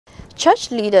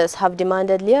Church leaders have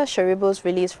demanded Leah Sharibu's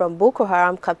release from Boko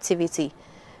Haram captivity.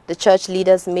 The church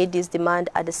leaders made this demand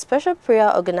at a special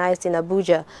prayer organized in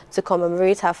Abuja to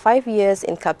commemorate her 5 years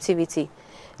in captivity.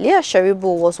 Leah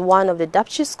Sharibu was one of the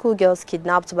Dapchi schoolgirls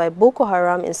kidnapped by Boko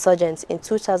Haram insurgents in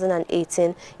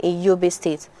 2018 in Yobe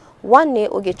State. Wanne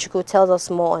Ogechukwu tells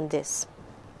us more on this.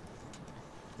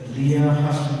 Leah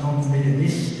has not made a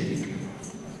mistake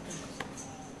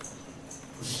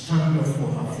to stand up for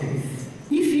her faith.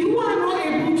 If you are not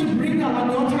able to bring our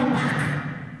daughter back,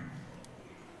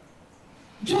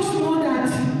 just know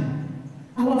that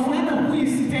our Father who is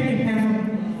seated in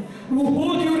heaven will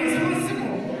hold you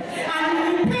responsible and you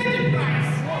will pay the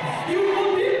price. You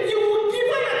will give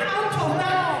an account of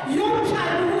that young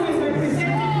child who is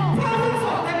representing thousands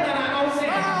of them that are out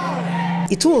there.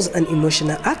 It was an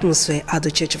emotional atmosphere at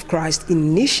the Church of Christ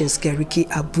in Nations Gariki,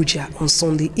 Abuja on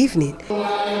Sunday evening,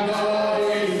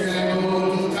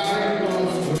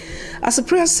 as a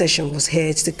prayer session was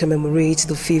held to commemorate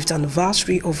the 5th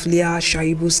anniversary of Leah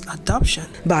Sharibu's adoption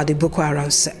by the Boko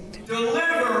Haram sect. Deliver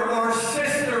our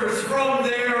sisters from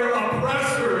their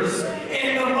oppressors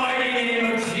in the mighty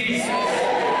name of Jesus.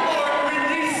 Lord,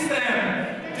 release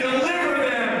them, deliver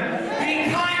them,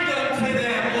 be kind unto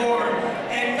them, Lord.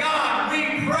 And God, we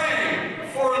pray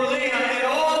for Leah and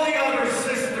all the other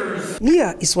sisters.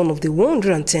 Leah is one of the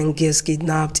 110 girls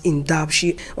kidnapped in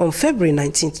Dapchi on February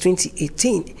 19,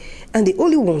 2018. And the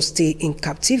only one stay in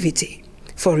captivity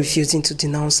for refusing to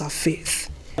denounce her faith.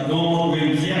 No one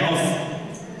will hear us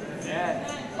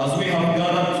as we have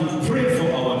gathered to pray for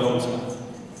our daughter.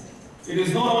 It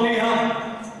is not only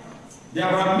her, there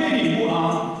are many who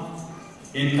are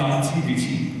in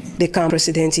captivity. The camp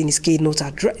president in his keynote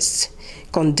address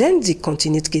condemned the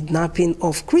continued kidnapping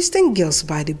of Christian girls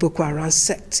by the Boko Haram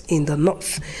sect in the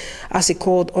north, as he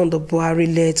called on the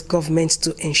Buhari-led government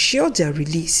to ensure their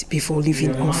release before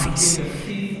leaving office. The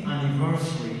 5th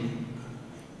anniversary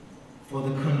for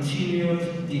the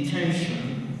continued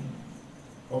detention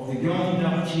of the young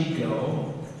Dapchi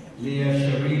girl, Leah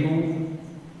Sharibu,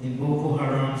 in Boko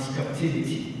Haram's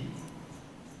captivity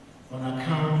on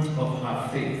account of her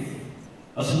faith.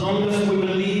 As long as we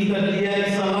believe that Leah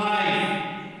is alive,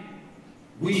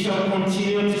 we shall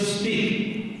continue to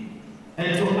speak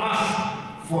and to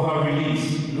ask for her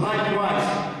release. Likewise,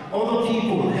 other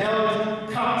people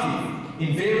held captive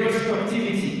in various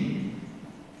captivity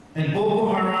and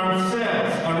Boko Haram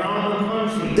cells around the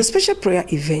country. The special prayer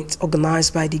event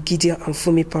organized by the Gideon and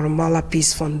Fumi Paramala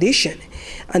Peace Foundation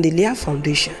and the Leah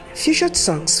Foundation featured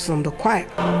songs from the choir,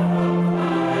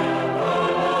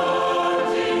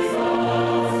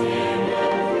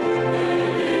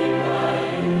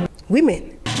 women,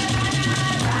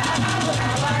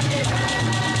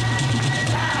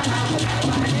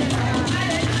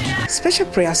 special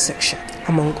prayer section,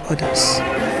 among others.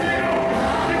 Help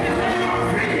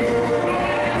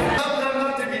them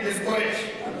not to be discouraged.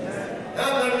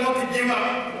 Help them not to give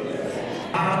up.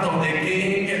 Heart of the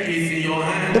king is in your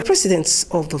hand. The presidents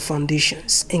of the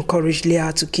foundations encouraged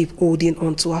Leah to keep holding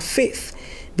on to her faith,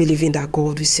 believing that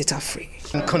God will set her free.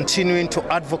 And continuing to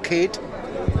advocate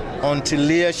until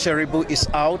Leah Sharibu is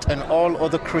out and all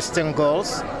other Christian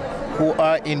girls who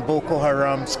are in Boko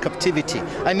Haram's captivity.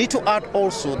 I need to add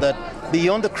also that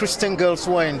beyond the Christian girls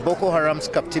who are in Boko Haram's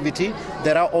captivity,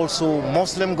 there are also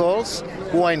Muslim girls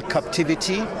who are in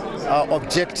captivity. Our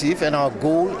objective and our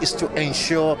goal is to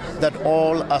ensure that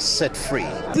all are set free.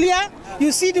 Leah,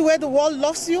 you see the way the world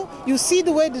loves you. You see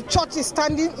the way the church is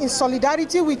standing in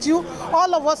solidarity with you.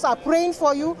 All of us are praying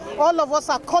for you. All of us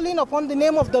are calling upon the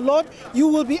name of the Lord. You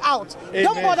will be out. Amen.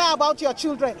 Don't bother about your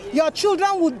children. Your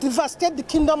children will devastate the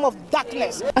kingdom of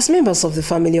darkness. As members of the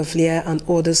family of Leah and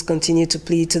others continue to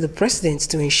plead to the president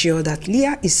to ensure that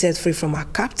Leah is set free from her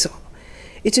captor,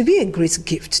 it will be a great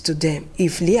gift to them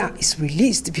if Leah is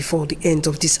released before the end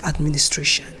of this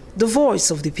administration. The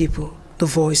voice of the people, the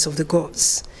voice of the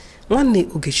gods. Wanne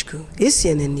Ogechukwu,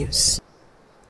 ACNN News.